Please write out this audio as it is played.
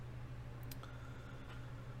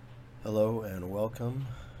Hello and welcome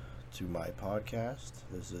to my podcast.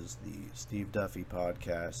 This is the Steve Duffy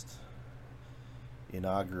podcast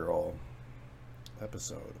inaugural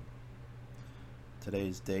episode.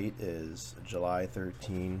 Today's date is July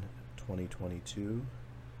 13, 2022.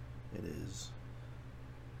 It is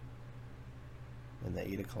in the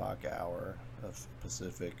 8 o'clock hour of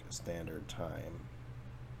Pacific Standard Time.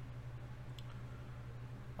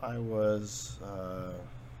 I was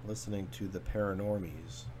listening to the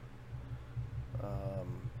Paranormies.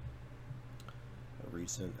 A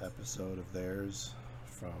recent episode of theirs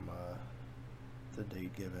from the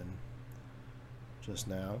date given just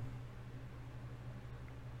now,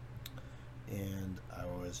 and I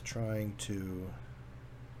was trying to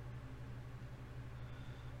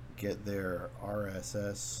get their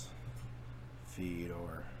RSS feed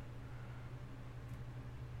or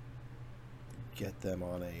get them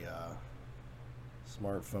on a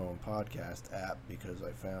smartphone podcast app because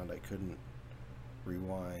I found I couldn't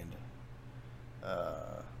rewind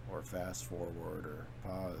or fast forward or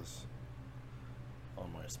pause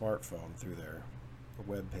on my smartphone through their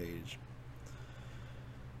web page.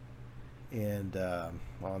 And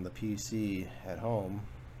on the PC at home,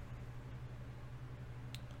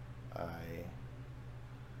 I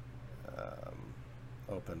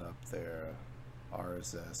opened up their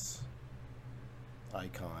RSS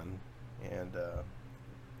icon, and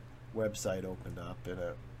website opened up, and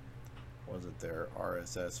it wasn't their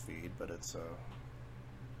RSS feed, but it's a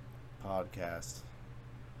podcast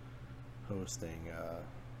hosting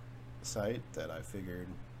site that I figured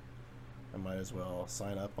I might as well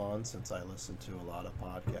sign up on, since I listen to a lot of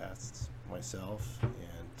podcasts myself,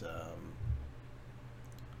 and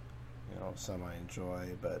some I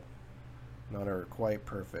enjoy, but none are quite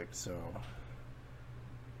perfect. So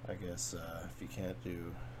I guess if you can't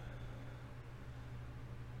do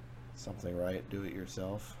something right, do it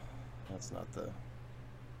yourself. That's not the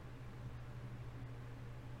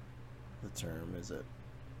term, is it?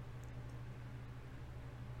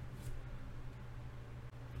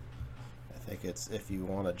 I think it's, if you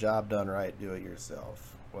want a job done right, do it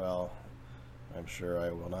yourself. Well, I'm sure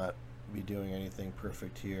I will not be doing anything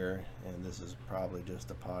perfect here, and this is probably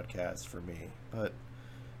just a podcast for me, but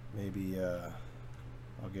maybe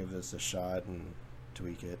I'll give this a shot and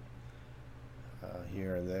tweak it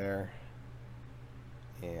here and there,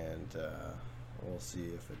 and we'll see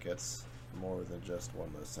if it gets more than just one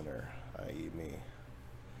listener, i.e. me.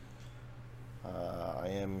 I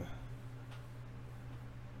am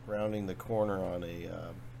rounding the corner on a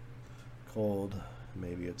cold.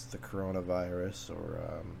 Maybe it's the coronavirus or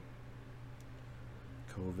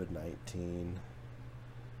COVID-19,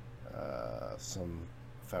 some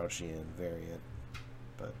Faucian variant,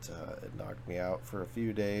 but it knocked me out for a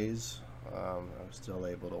few days. I was still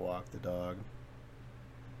able to walk the dog,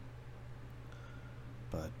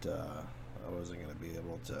 but I wasn't going to be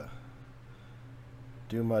able to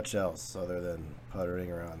do much else other than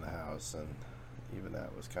puttering around the house, and even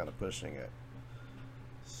that was kind of pushing it.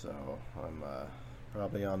 So I'm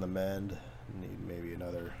probably on the mend. Need maybe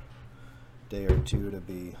another day or two to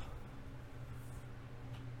be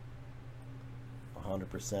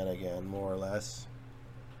 100% again, more or less.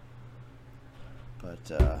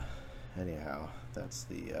 But anyhow, that's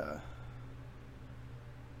the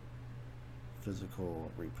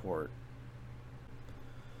physical report.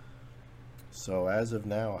 So as of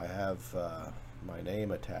now, I have my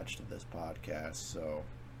name attached to this podcast, so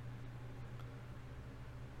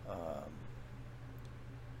I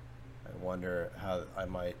wonder how I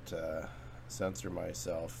might censor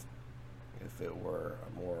myself if it were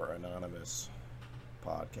a more anonymous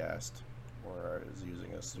podcast, or I was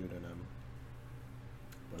using a pseudonym.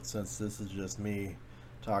 But since this is just me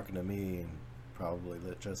talking to me and probably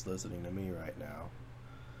just listening to me right now,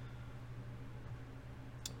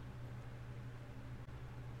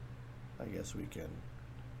 I guess we can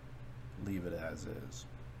leave it as is.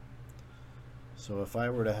 So if I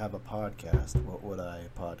were to have a podcast, what would I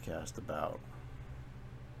podcast about?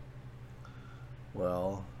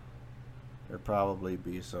 Well, there'd probably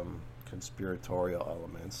be some conspiratorial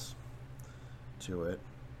elements to it.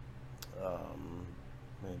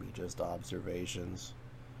 Maybe just observations,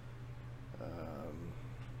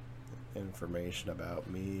 information about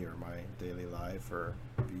me or my daily life, or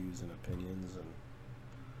views and opinions,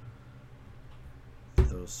 and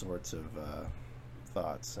those sorts of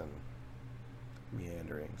thoughts and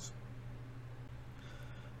meanderings.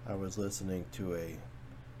 I was listening to a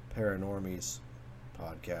Paranormies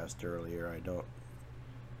podcast earlier. I don't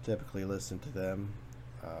typically listen to them,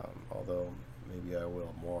 although maybe I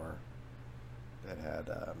will more. That had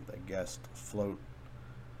the guest float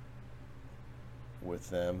with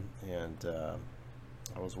them, and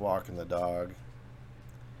I was walking the dog,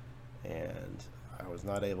 and I was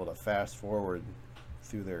not able to fast forward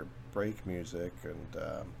through their break music, and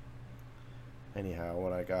anyhow,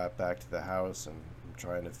 when I got back to the house and I'm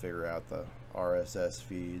trying to figure out the RSS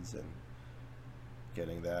feeds and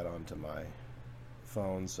getting that onto my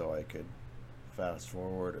phone so I could fast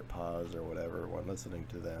forward or pause or whatever when listening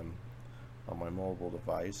to them on my mobile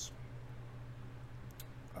device,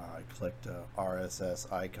 I clicked a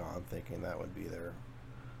RSS icon thinking that would be their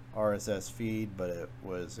RSS feed, but it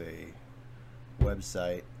was a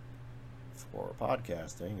website for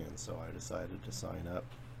podcasting, and so I decided to sign up,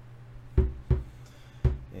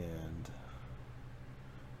 and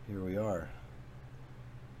here we are,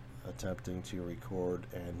 attempting to record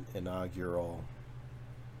an inaugural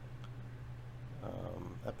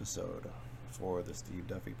episode for the Steve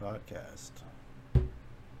Duffy podcast.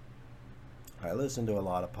 I listen to a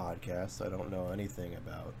lot of podcasts. I don't know anything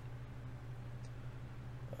about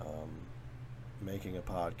making a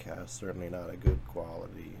podcast, certainly not a good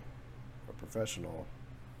quality or professional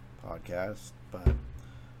podcast, but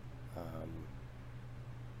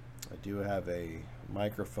I do have a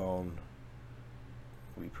microphone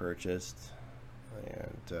we purchased,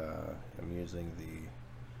 and I'm using the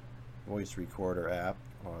voice recorder app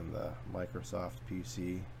on the Microsoft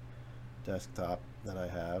PC desktop that I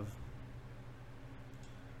have.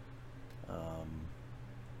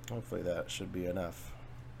 Hopefully that should be enough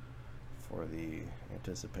for the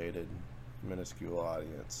anticipated minuscule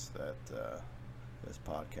audience that this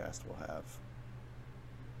podcast will have.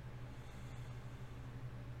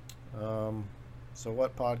 So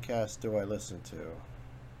what podcast do I listen to?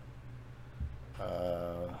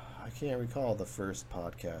 I can't recall the first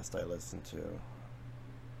podcast I listened to.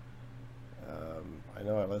 I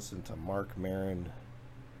know I listened to Mark Maron.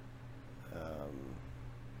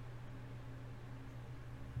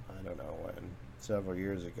 I don't know when, several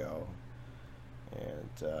years ago, and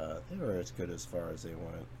they were as good as far as they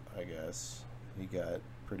went, I guess. He got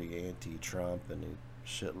pretty anti-Trump and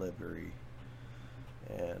shit-libbery,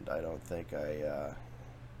 and I don't think I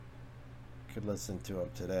could listen to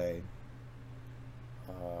him today.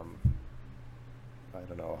 I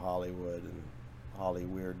don't know, Hollywood and Holly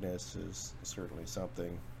weirdness is certainly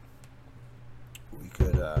something we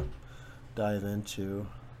could dive into.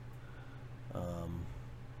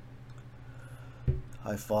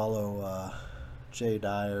 I follow Jay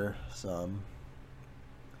Dyer some,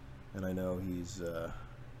 and I know he's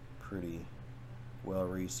pretty well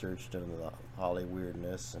researched into the Holly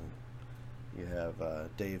weirdness, and you have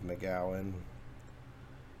Dave McGowan,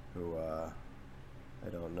 who I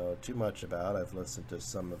don't know too much about. I've listened to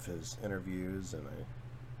some of his interviews, and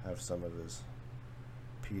I have some of his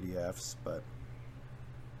PDFs, but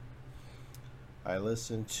I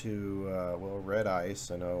listened to, Red Ice.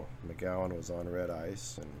 I know McGowan was on Red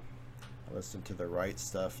Ice, and I listened to the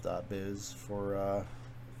rightstuff.biz for a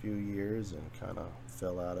few years and kind of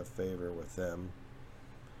fell out of favor with them.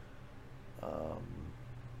 I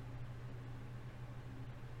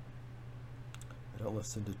don't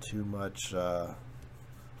listen to too much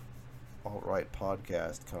alt-right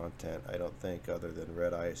podcast content, I don't think, other than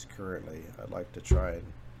Red Ice currently. I'd like to try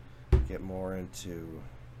and get more into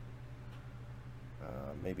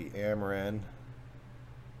maybe Ameren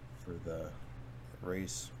for the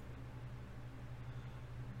race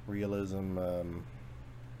realism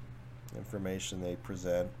information they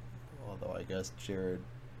present, although I guess Jared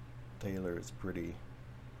Taylor is pretty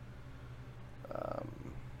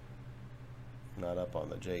not up on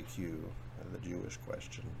the JQ, the Jewish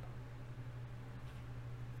question.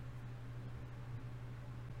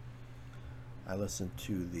 I listened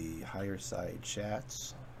to the Higher Side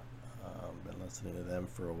Chats. Been listening to them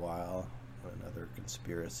for a while. Another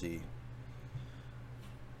conspiracy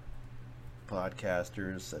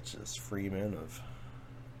podcasters such as Freeman of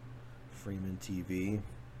Freeman TV,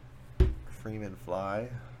 Freeman Fly.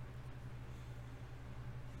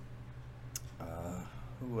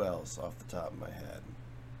 Who else off the top of my head?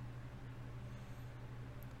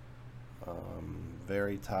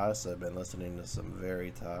 Veritas. I've been listening to some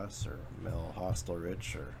Veritas, or Mel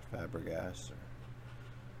Hostelrich, or Fabregas, or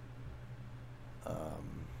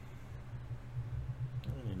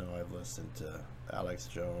I've listened to Alex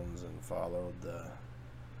Jones and followed the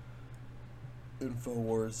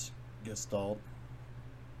InfoWars Gestalt.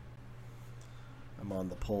 I'm on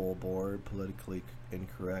the poll board, politically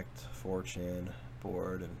incorrect 4chan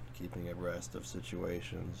board, and keeping abreast of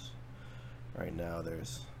situations. Right now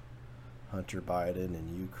there's Hunter Biden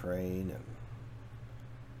in Ukraine, and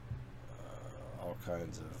all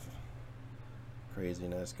kinds of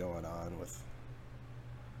craziness going on with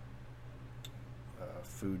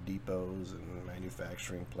food depots and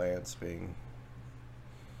manufacturing plants being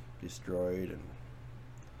destroyed and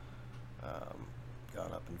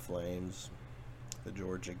gone up in flames. The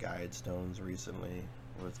Georgia Guidestones recently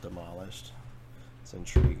was demolished. It's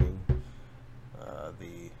intriguing.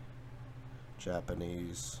 The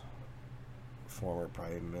Japanese former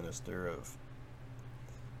prime minister of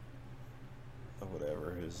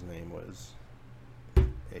whatever his name was,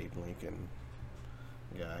 Abe Lincoln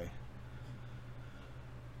guy,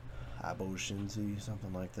 Abe Shinzi,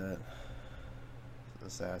 something like that,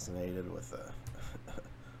 assassinated with a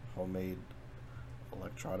homemade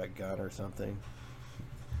electronic gun or something.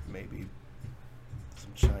 Maybe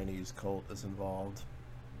some Chinese cult is involved.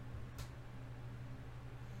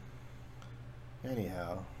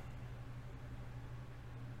 Anyhow,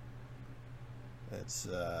 it's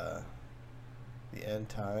the end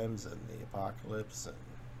times and the apocalypse and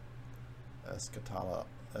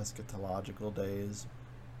eschatological days.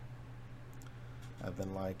 I've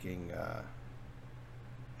been liking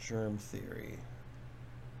germ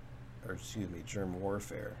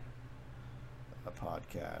warfare, a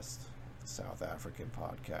podcast, a South African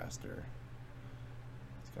podcaster.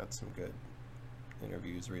 He's got some good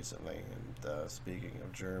interviews recently. And speaking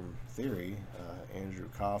of germ theory, Andrew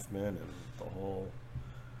Kaufman and the whole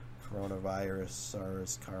coronavirus,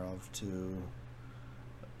 SARS-CoV-2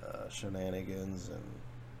 shenanigans and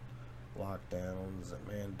lockdowns and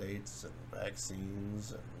mandates and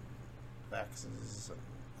vaccines and vaxes and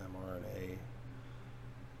mRNA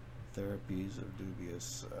therapies of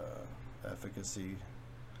dubious efficacy.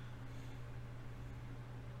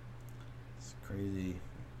 It's crazy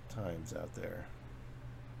times out there.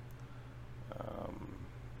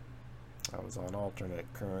 I was on alternate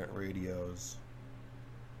current radio's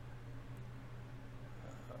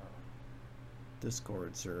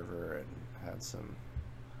Discord server and had some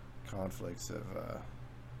conflicts of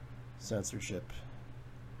censorship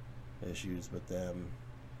issues with them,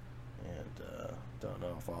 and don't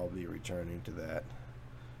know if I'll be returning to that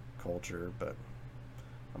culture, but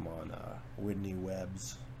I'm on Whitney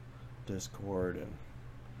Webb's Discord, and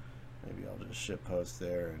maybe I'll just shitpost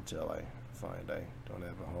there until I find I don't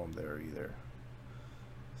have a home there either.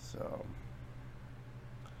 So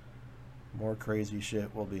more crazy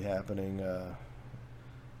shit will be happening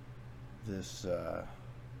this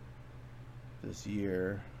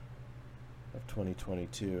year of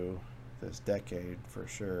 2022, this decade for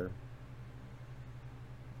sure.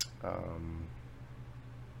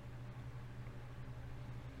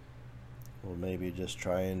 We'll maybe just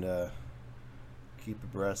trying to keep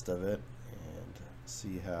abreast of it and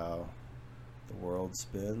see how the world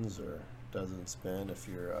spins or doesn't spin if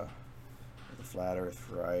you're the flat earth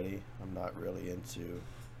variety. I'm not really into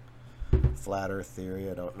flat earth theory.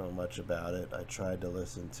 I don't know much about it. I tried to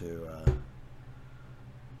listen to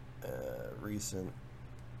a recent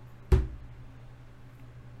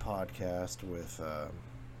podcast with a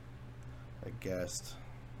guest.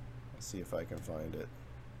 Let's see if I can find it.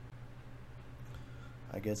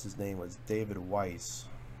 I guess his name was David Weiss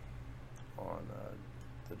on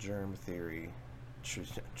the Germ Theory,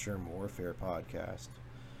 Germ Warfare podcast.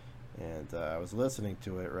 And I was listening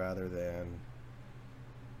to it rather than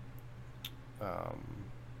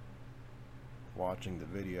watching the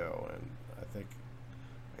video, and I think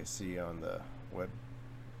I see on the web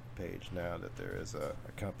page now that there is a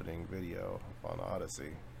accompanying video on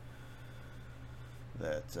Odyssey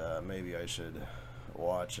that maybe I should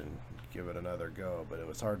watch and give it another go, but it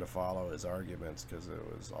was hard to follow his arguments because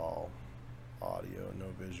it was all audio, no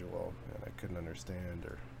visual, and I couldn't understand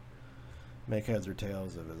or make heads or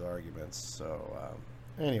tails of his arguments. So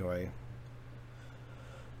anyway,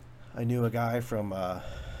 I knew a guy from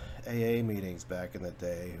AA meetings back in the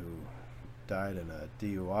day who died in a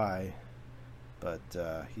DUI, but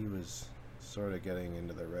he was sort of getting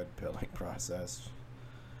into the red pilling process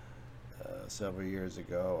several years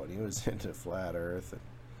ago, and he was into flat earth.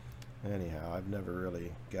 And anyhow, I've never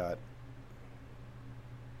really got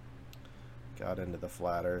into the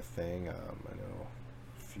flat earth thing. I know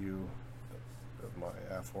a few of my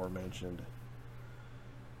aforementioned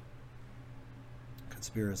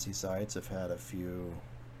conspiracy sites have had a few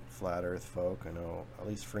flat earth folk. I know at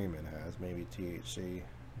least Freeman has, maybe THC,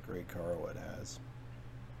 Greg Carlwood has.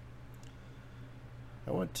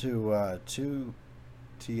 I went to 2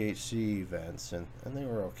 THC events, and they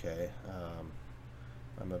were okay.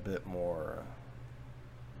 I'm a bit more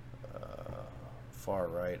far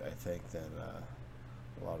right, I think, than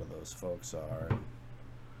a lot of those folks are.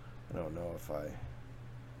 I don't know if I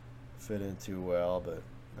fit in too well, but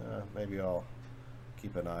maybe I'll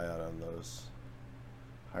keep an eye out on those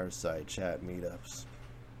Fireside Chat meetups.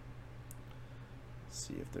 See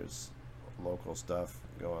see if there's local stuff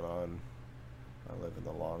going on. I live in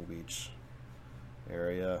the Long Beach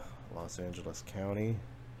area, Los Angeles County,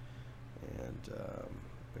 and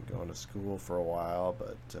been going to school for a while,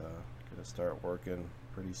 but gonna start working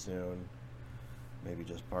pretty soon. Maybe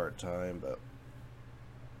just part-time, but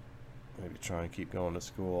maybe try and keep going to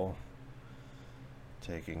school,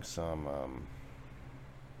 taking some I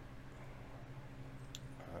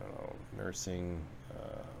don't know, nursing,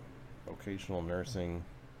 vocational nursing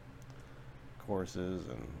courses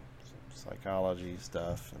and psychology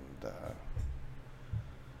stuff, and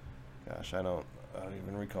gosh, I don't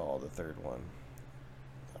even recall the third one.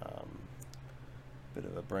 Bit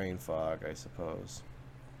of a brain fog, I suppose.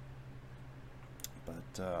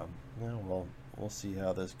 But yeah, we'll see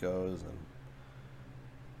how this goes, and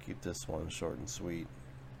keep this one short and sweet.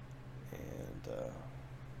 And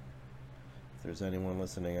if there's anyone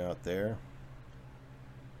listening out there,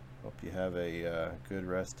 hope you have a good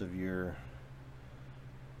rest of your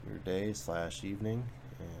day / evening,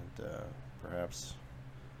 and perhaps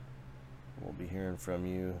we'll be hearing from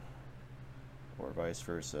you, or vice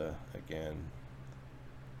versa, again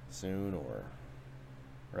soon, or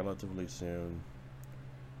relatively soon,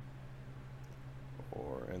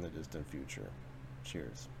 or in the distant future.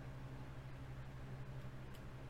 Cheers.